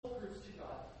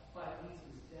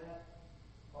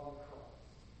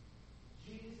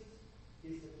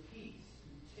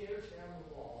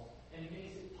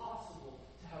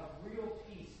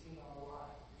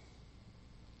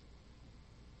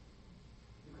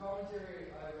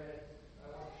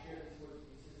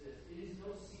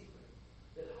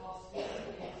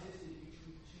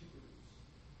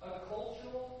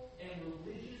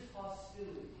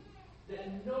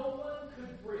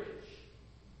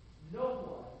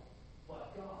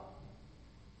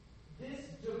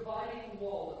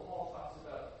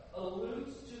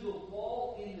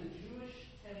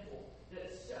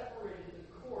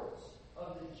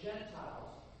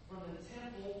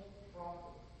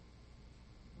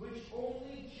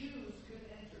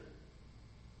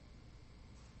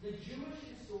The Jewish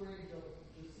historian Josephus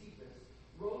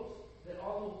wrote that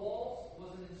on the walls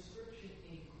was an inscription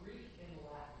in Greek and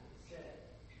Latin that said,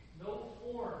 "No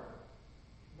foreigner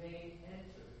may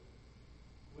enter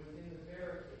within the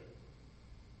barricade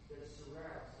that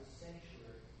surrounds the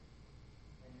sanctuary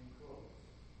and enclosure.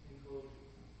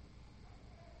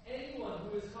 Anyone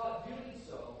who is caught doing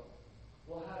so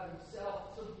will have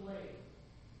himself to blame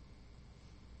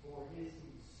for his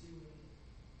ensuing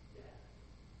death."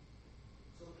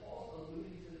 So Paul's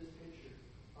alluding to this picture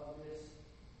of this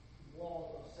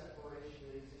wall of separation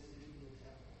that existed in the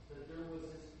temple. That there was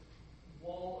this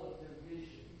wall of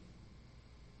division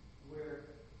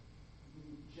where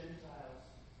the Gentiles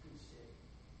could stay,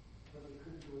 but they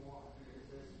couldn't go on because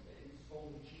it's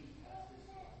only Jews past this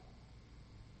wall.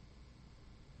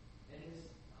 And his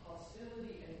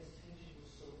hostility and his tension was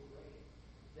so great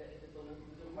that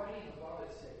the writing above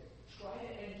it said, "Try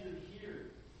to enter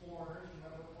here, foreigners."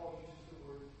 Remember, Paul uses the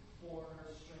word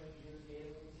foreigners, strangers,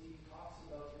 aliens. He talks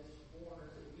about this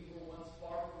foreigners, that we were once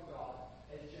far from God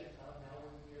as Gentiles, now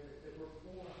we're near, that we're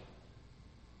foreigners.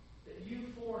 That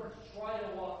you foreigners try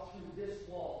to walk through this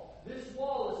wall. This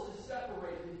wall is to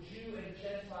separate the Jew and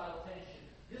Gentile tension.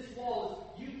 This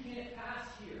wall is, you can't pass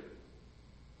here.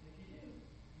 And if you do,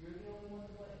 you're the only one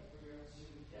to blame for your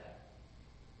ensuing death.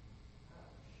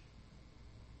 Ouch.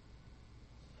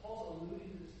 Paul's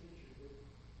alluding to this picture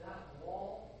that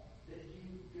wall that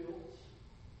you built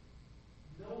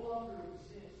no longer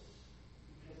exists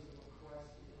because of what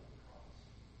Christ did on the cross.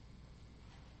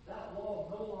 That wall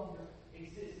no longer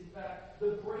exists. In fact,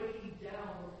 the breaking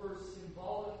down refers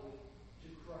symbolically to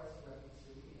Christ's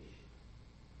reconciliation.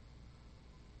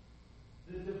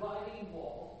 The dividing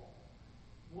wall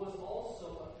was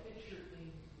also a picture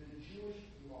in the Jewish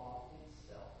law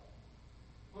itself.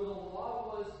 For the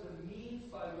law was the means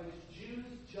by which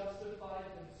Jews justified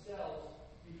themselves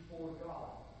before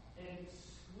God and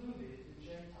excluded the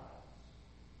Gentiles.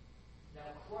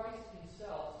 Now Christ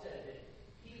himself said that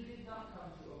he did not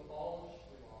come to abolish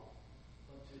the law,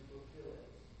 but to fulfill it.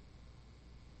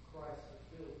 Christ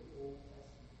fulfilled the Old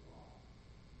Testament law.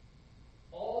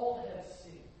 All have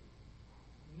sinned.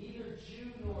 Neither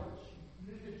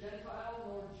Gentile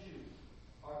nor Jew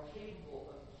are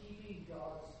capable of keeping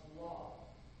God's law.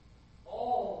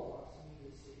 All of us need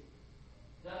a Savior.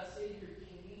 That Savior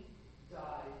came,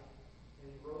 died,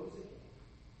 and rose again,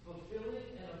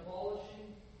 fulfilling and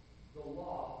abolishing the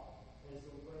law as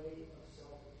the way of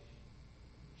salvation.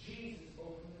 Jesus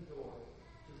opened the door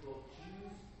to both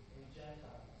Jews and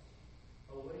Gentiles,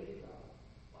 a way to God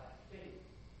by faith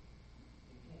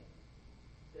in him.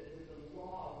 That the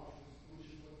law, which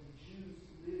is what the Jews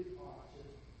lived on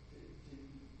to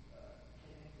be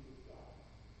connected with God,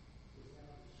 was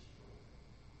now destroyed.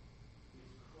 It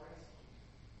was Christ came.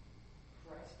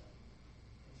 Christ came.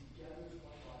 And together as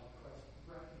one body, Christ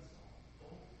reconciled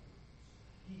both groups.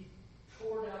 He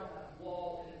tore down that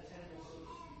wall in the temple, so to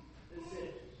speak, that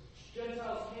said,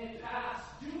 Gentiles can't pass,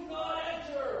 do not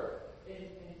enter!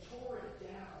 And tore it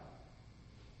down.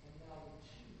 And now the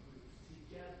two groups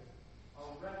together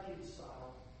are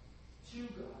reconciled to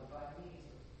God by means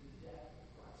of the death of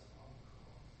Christ on the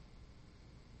cross.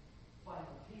 By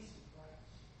the peace of Christ,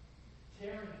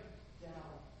 tearing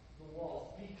down the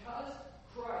walls. Because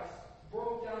Christ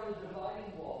broke down the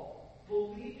dividing wall,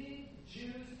 believing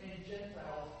Jews and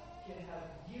Gentiles can have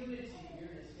unity,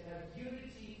 can have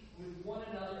unity with one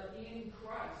another in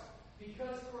Christ.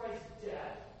 Because Christ's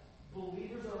death,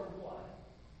 believers are one.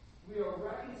 We are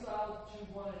reconciled to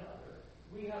one another.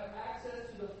 We have access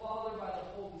to the Father by the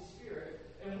Holy Spirit,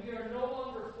 and we are no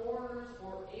longer foreigners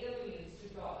or aliens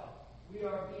to God. We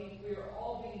are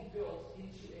all being built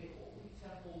into a holy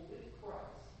temple with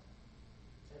Christ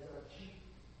as our chief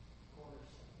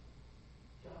cornerstone.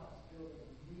 God's building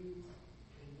a new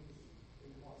community.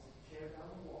 He wants to tear down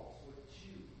the walls where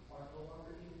two are no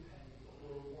longer independent, but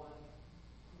we're one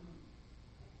group.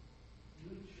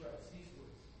 Luke writes these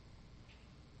words.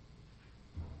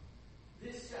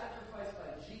 This sacrifice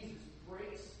by Jesus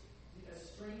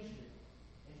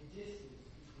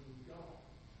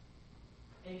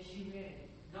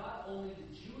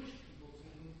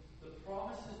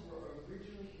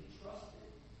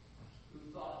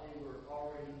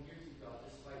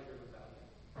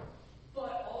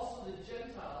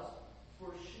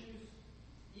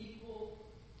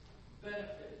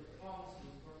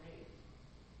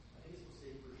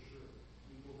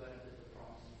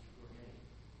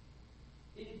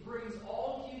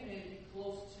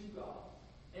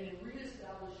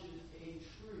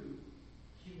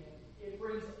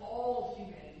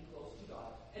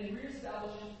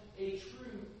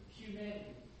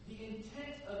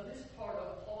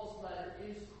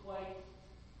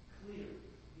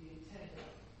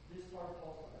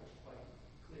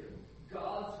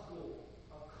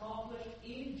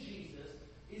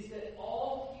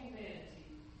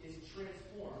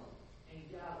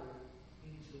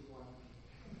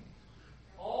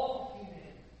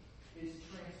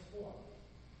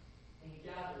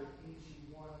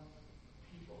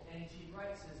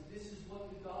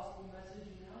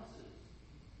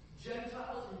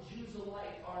Jews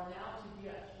alike are now to be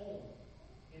at home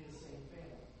in the same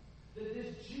family. That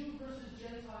this Jew versus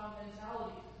Gentile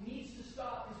mentality needs to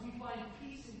stop because we find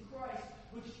peace in Christ,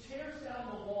 which tears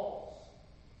down the walls.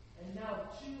 And now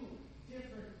two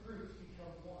different groups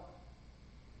become one.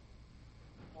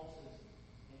 Paul says,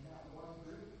 and that one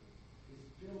group is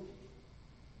building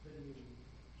the new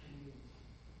community.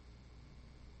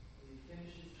 As he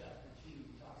finishes chapter 2,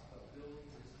 he talks about building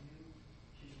this new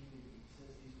community. He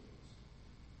says these words.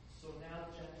 So now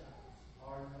Gentiles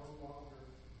are no longer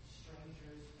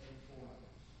strangers and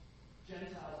foreigners.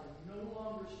 Gentiles are no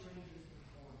longer strangers and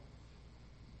foreigners.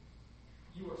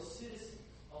 You are citizens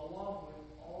along with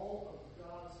all of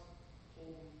God's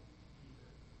holy people.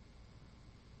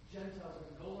 Gentiles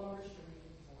are no longer strangers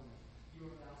and foreigners. You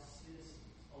are now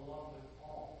citizens along with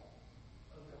all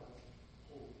of God's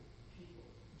holy people.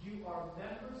 You are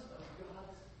members of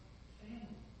God's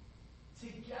family.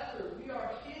 Together, we are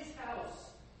His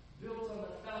house, built on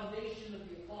the foundation of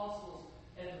the apostles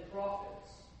and the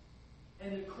prophets.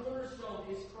 And the cornerstone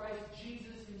is Christ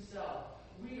Jesus Himself.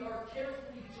 We are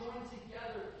carefully joined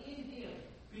together in Him,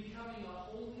 becoming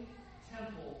a holy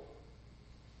temple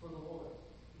for the Lord.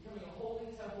 Becoming a holy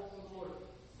temple for the Lord.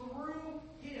 Through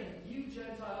Him, you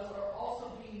Gentiles are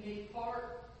also being made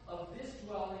part of this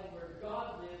dwelling where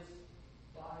God lives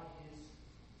by His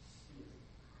Spirit.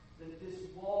 That this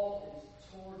wall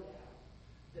is torn down.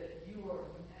 That you are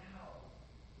now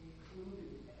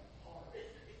included and a part.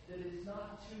 That it is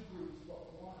not two groups, but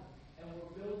one. And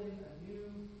we're building a new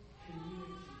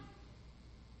community.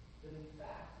 That in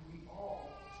fact, we all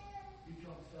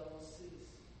become fellow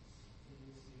citizens in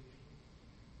this new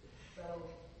community. Fellow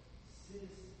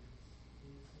citizens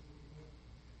in this new community.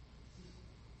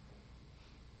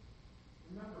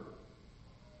 Remember,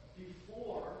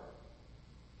 before,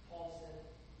 Paul said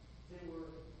they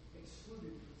were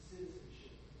excluded from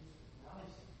citizenship. Now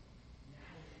he's saying,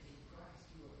 now in Christ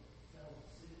you are fellow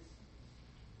citizens.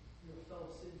 You are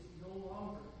fellow citizens no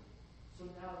longer. So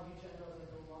now you Gentiles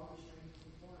are no longer strangers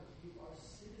and foreigners. You are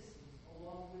citizens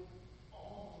along with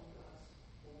all of God's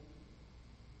holy people.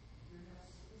 You're now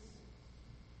citizens.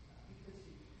 Not because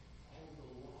you followed the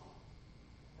law.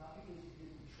 Not because you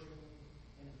didn't train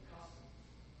in the customs.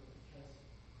 But because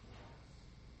Christ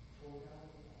tore down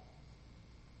the wall.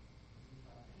 And you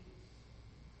found peace.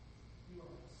 You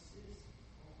are a citizen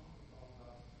along with all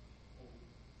God's holy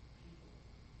people.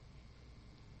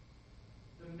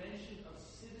 The mention of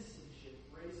citizenship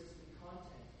raises the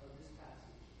content of this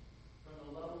passage from the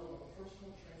level of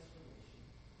personal transformation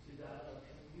to that of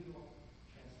communal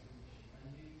transformation,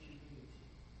 a new community.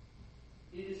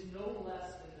 It is no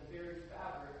less than the very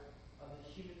fabric of the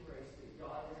human race that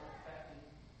God has affected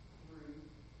through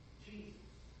Jesus.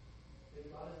 That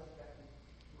God has affected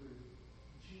through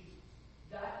Jesus.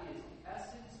 That is the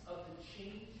essence of the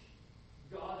change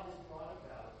God has brought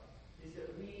about, is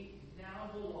that we now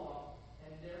belong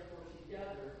and therefore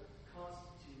together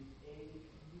constitute a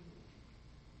community.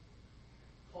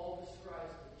 Paul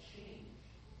describes the change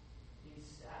in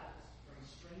status from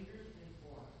strangers and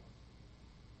foreigners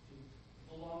to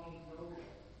belonging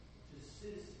nowhere to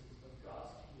citizens of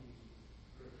God's community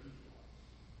where He dwells.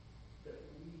 That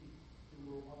we who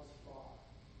were once far,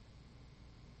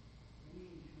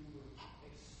 we who were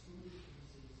excluded from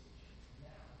citizenship,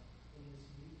 now in this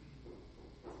new community,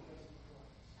 because of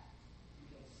Christ,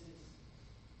 become citizens.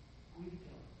 We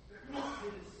become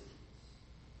citizens.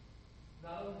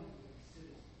 Not only do we become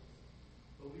citizens,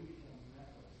 but we become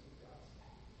members of God's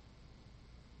family.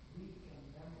 We become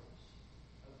members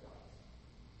of God's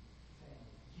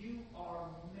family. You are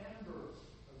members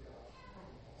of God's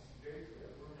family. Paul's very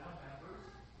clear. We're now members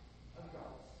of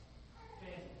God's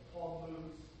family. Paul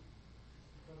moves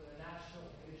from the national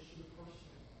image to the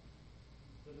personal one.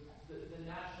 The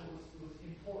national was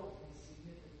important and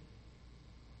significant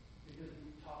because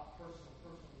we taught personal.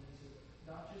 And he says,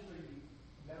 not just are you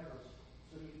members,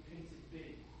 so he paints it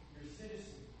big. You're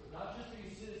citizens, but not just are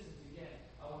you citizens again.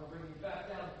 I want to bring you back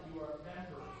down. You are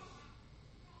members.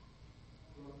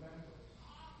 You are members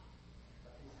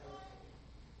of His household.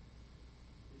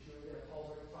 If you're there,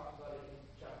 Paul's already talked about it in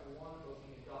chapter 1 about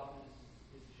being adopted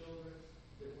as His children,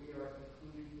 that we are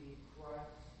included in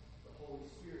Christ. The Holy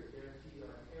Spirit guarantees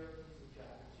our inheritance in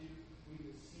chapter 2. We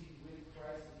were seated with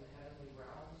Christ in the heavenly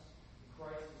realms.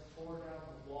 Christ has torn down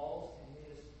the walls and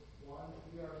made us one.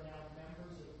 We are now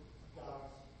members of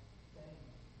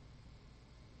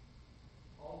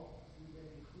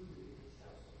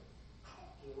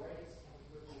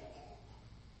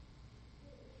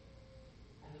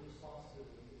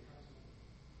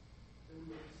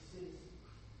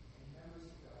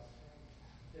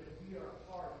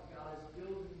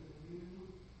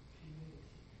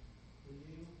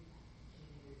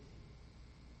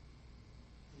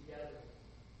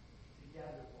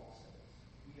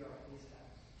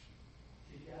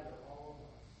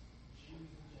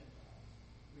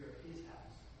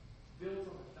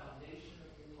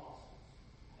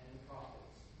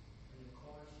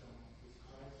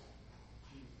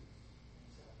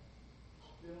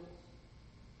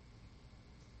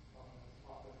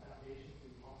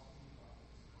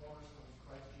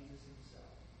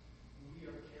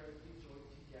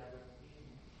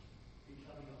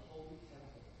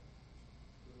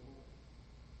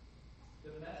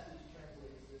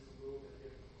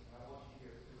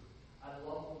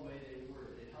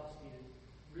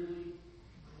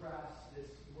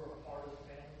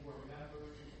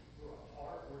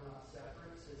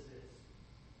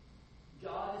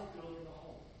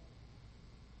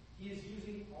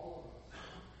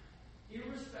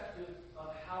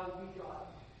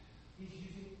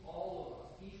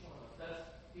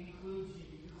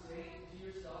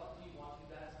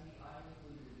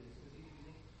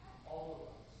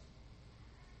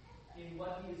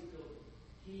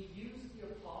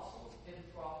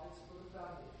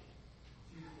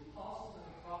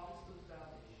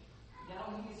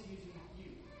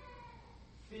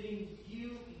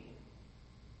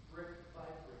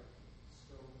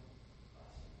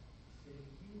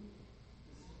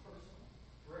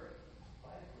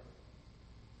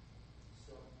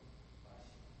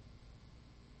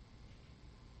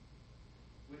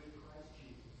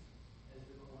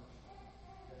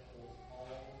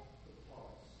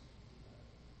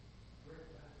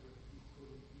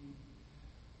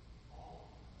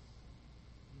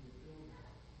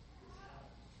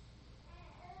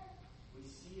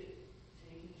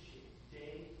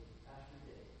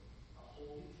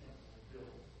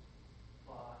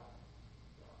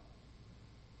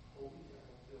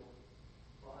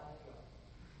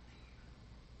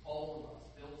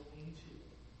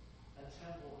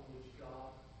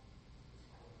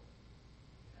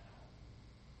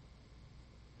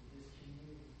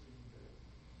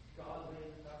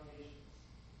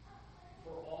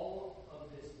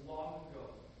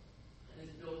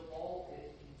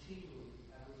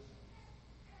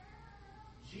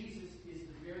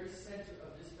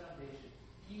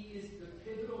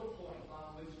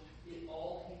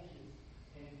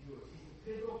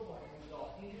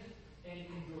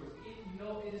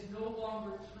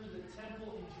longer through the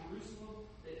temple in Jerusalem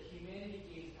that humanity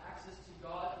gains access to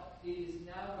God. It is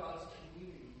now God's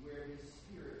community where His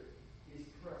Spirit is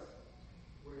present.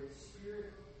 Where His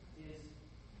Spirit is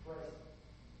present.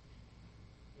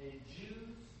 And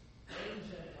Jews and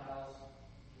Gentiles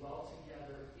dwell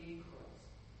together in Christ.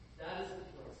 That is the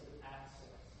place of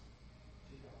access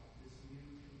to God, this new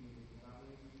community. And I'm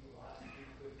going to read the last three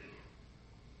quickly.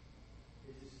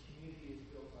 This community is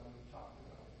built on, we talked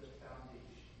about it, the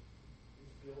foundation.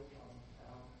 It's built on the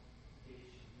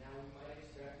foundation. Now we might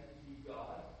expect it to be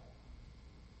God,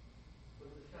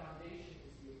 but the foundation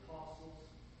is the apostles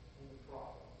and the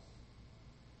prophets.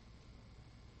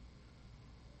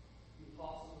 The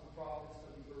apostles and the prophets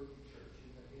of the early church.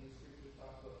 In the scriptures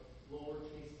talk about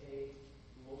lowercase a,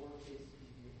 lowercase p,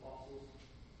 the apostles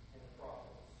and the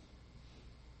prophets.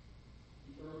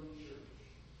 The early church,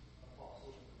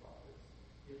 apostles and prophets.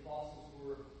 The apostles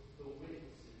were the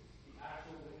witnesses, the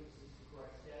actual witnesses to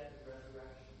Christ's death and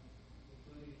resurrection,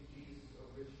 including Jesus'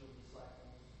 original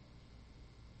disciples.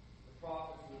 The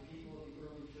prophets were people of the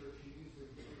early church who used their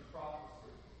gift of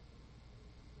prophecy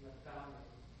in the founding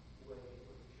way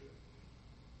for the church.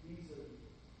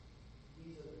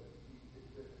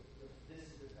 This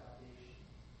is the foundation.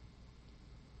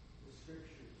 The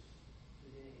scriptures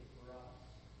today for us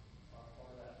are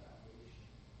part of that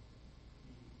foundation.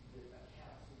 The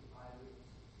accounts of the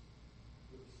eyewitnesses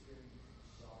who experienced and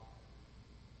saw.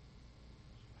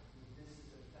 This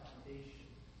is a foundation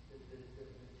that the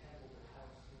temple, the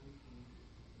house, the new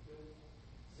community is built on.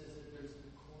 It says that there's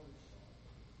the cornerstone.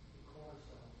 The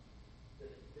cornerstone.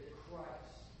 That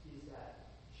Christ is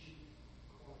that chief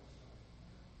cornerstone.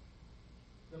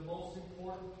 The most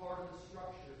important part of the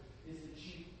structure is the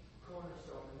chief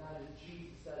cornerstone, and that is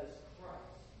Jesus, that is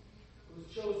Christ. It was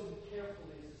chosen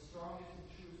carefully as the strongest and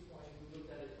truest point, and we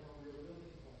looked at it from a real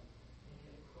building point. And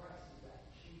yet Christ is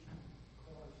that chief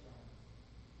cornerstone.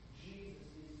 Jesus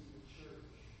is the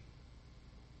church.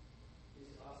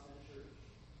 Is us the church.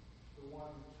 The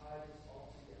one who ties us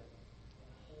all together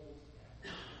and holds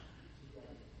everything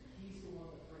together. He's the one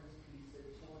that brings peace,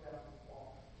 that tore down the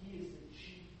wall. He is the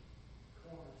chief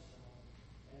cornerstone.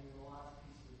 And in the last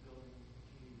piece of the building, the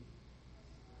community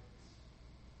is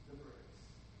the bricks.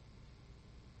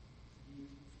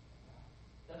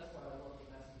 That's why I love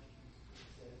the message piece. It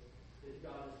says that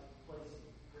God is placing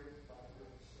brick by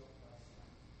brick, stone by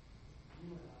stone.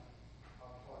 You and I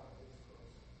are part of this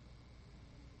process.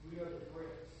 We are the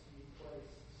bricks being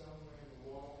placed somewhere in the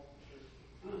walls of the church,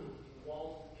 the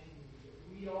walls of the community.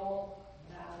 We all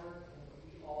matter and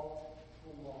we all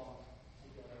belong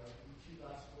together. The two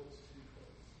last quotes to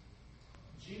close.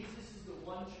 Jesus is the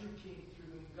one true King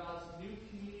through whom God's new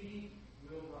community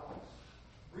will rise,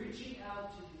 reaching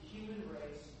out to the human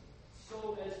race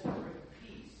so as to bring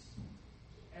peace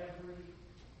to every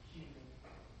human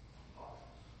heart.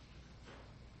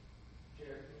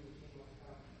 Jared, can you keep on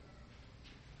coming?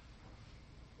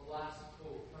 The last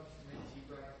quote comes from N.T.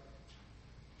 Wright.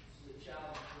 This is a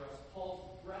challenge for us.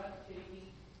 Paul's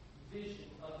breathtaking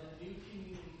vision of the new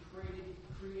community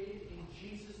created in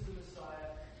Jesus the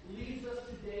Messiah leaves us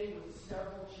today with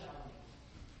several challenges.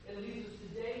 It leaves us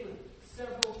today with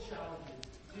several challenges.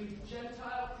 Do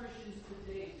Gentile Christians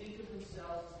today think of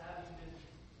themselves as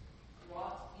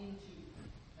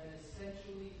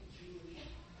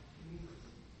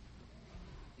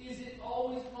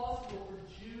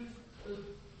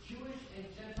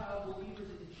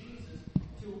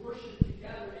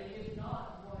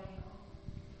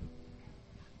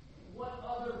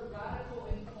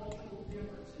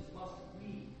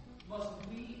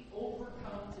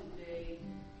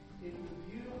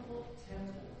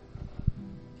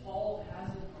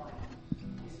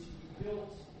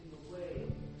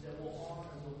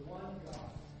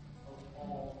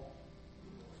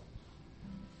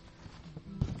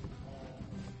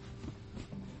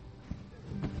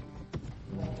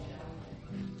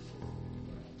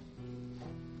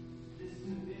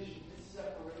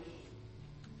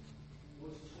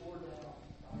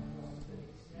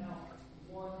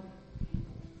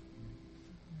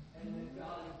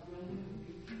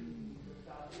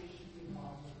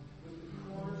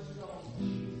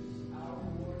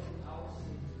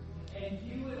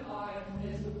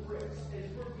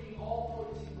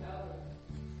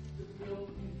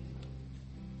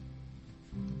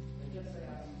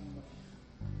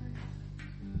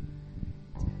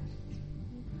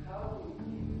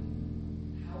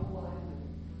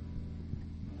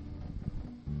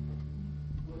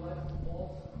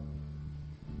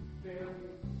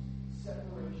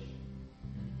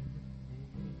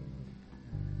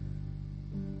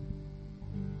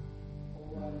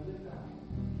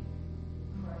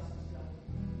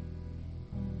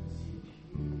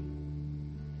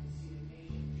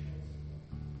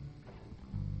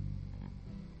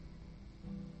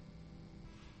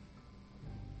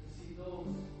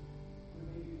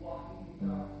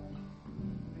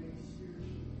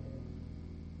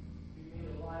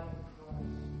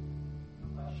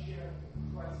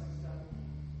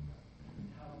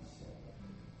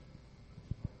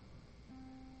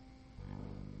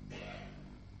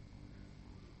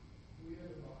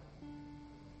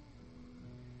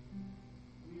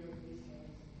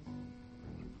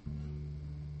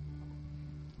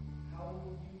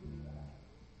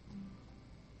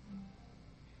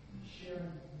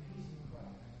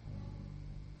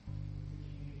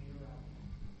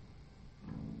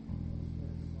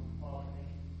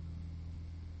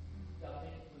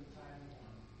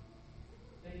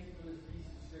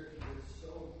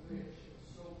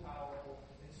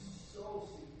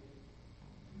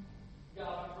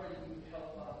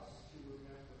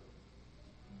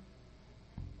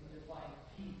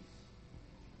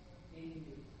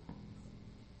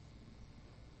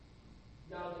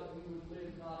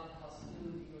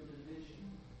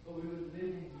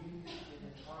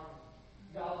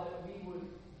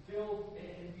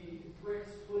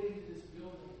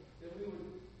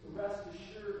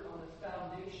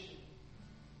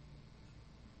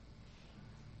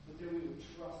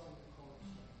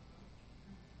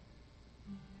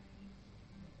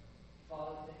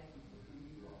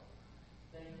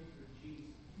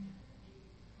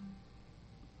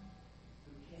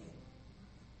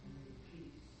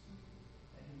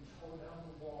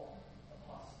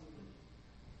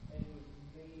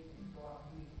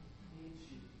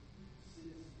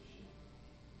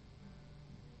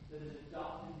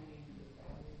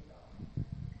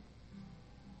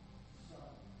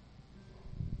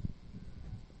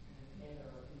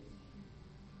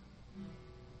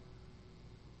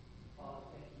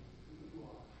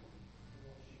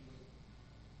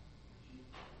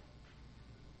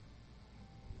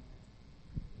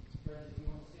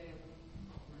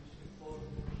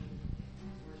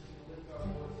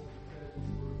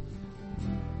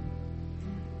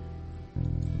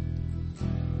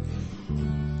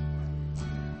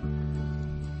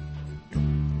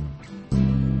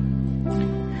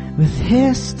With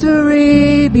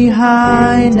history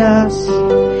behind us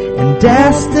and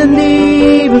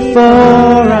destiny before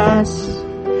us,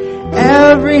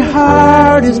 every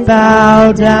heart is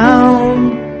bowed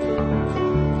down.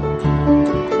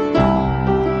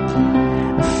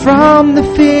 From the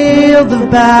field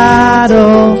of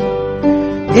battle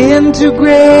into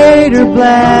greater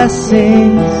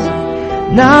blessings,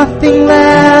 nothing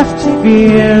left to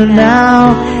fear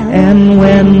now. And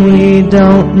when we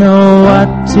don't know what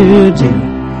to do,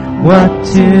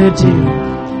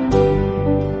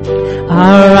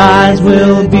 our eyes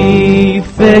will be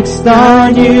fixed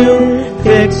on you,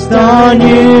 fixed on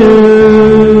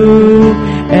you.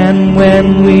 And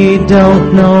when we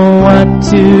don't know what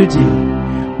to do,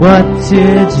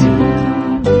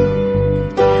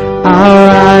 our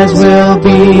eyes will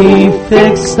be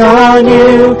fixed on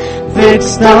you,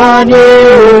 fixed on you.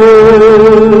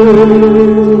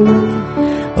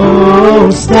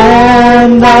 Oh,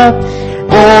 stand up,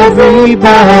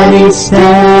 everybody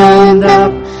stand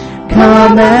up.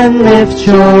 Come and lift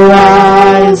your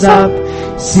eyes up,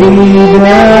 see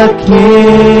the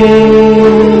King.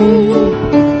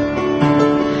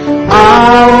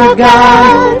 Our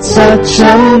God, such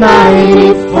a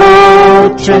mighty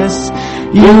fortress,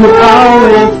 you are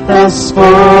with us, for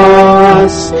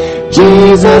us,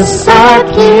 Jesus our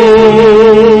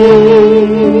King.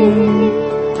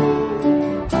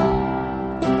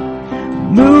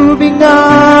 Moving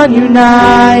on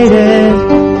united,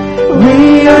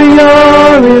 we are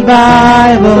your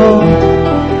revival.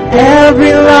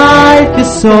 Every life is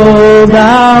sold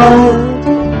out,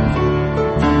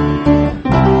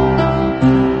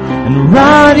 and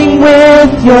running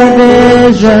with your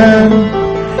vision,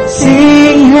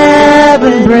 seeing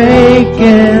heaven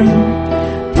breaking,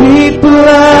 people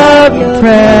of your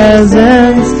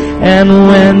presence. And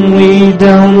when we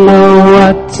don't know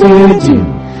what to do,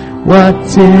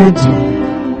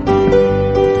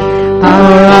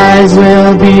 our eyes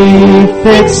will be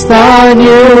fixed on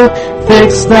you,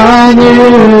 fixed on you.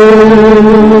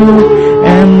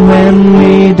 And when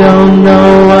we don't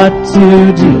know what to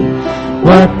do,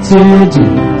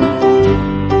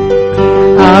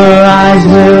 our eyes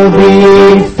will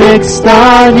be fixed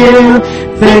on you,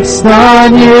 fixed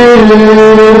on you.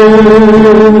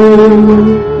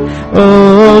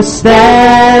 Oh,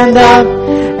 stand up,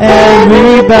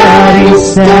 everybody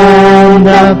stand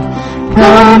up.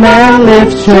 Come and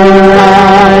lift your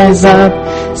eyes up,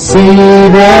 see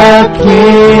the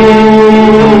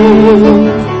King.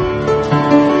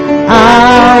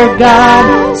 Our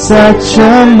God, such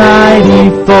a mighty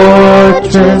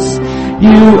fortress,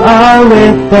 you are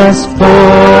with us,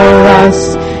 for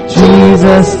us,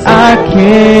 Jesus our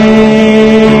King.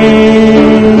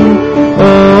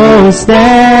 Oh,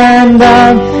 stand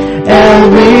up,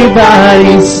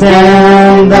 everybody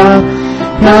stand up.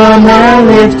 Come and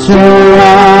lift your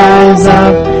eyes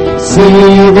up,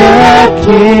 see the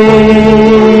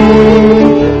King.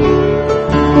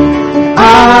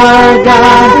 Our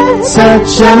God,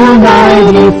 such a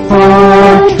mighty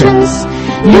fortress,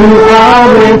 you are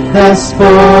with us, for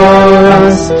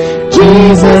us,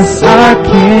 Jesus our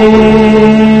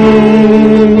King.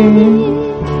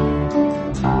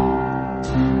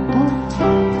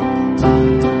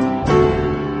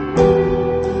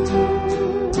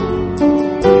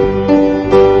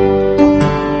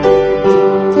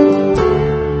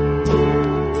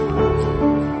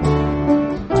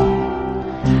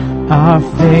 Our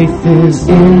faith is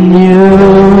in you.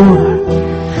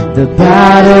 The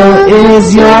battle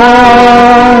is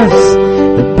yours.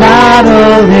 The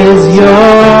battle is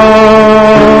yours.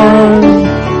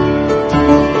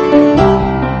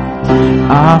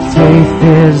 Our faith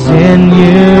is in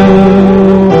you.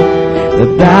 The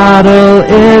battle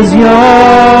is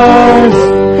yours.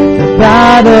 The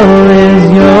battle is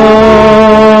yours.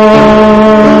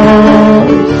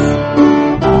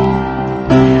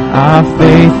 Our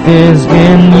faith is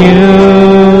in you.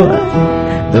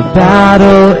 The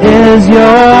battle is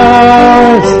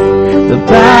yours. The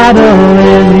battle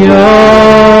is yours.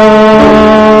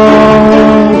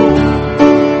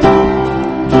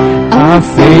 Our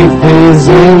faith is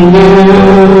in you.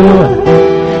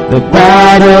 The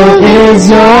battle is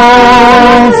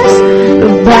yours.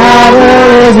 The battle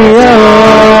is yours.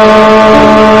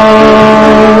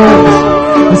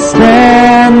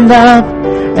 Stand up,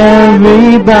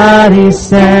 everybody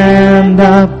stand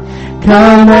up.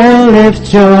 Come and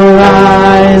lift your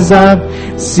eyes up,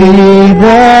 see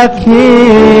the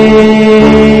King.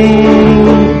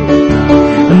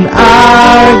 And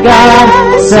our God,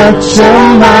 such a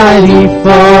mighty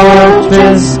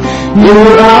fortress, you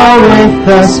are with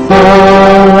us, for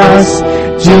us,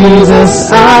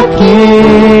 Jesus our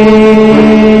King.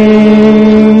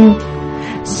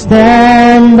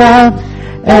 Stand up,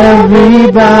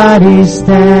 everybody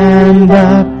stand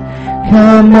up.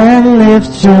 Come and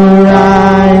lift your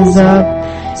eyes up,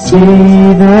 see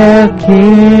the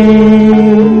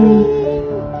King.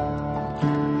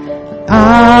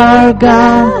 Our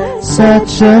God,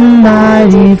 such a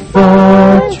mighty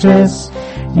fortress,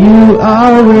 you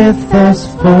are with us,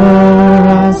 for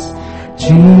us,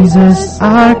 Jesus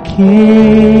our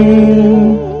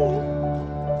King.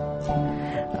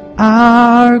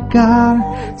 Our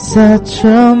God, such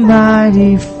a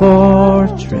mighty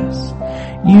fortress,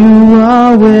 you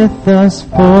are with us,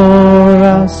 for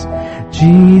us,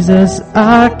 Jesus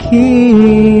our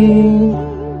King.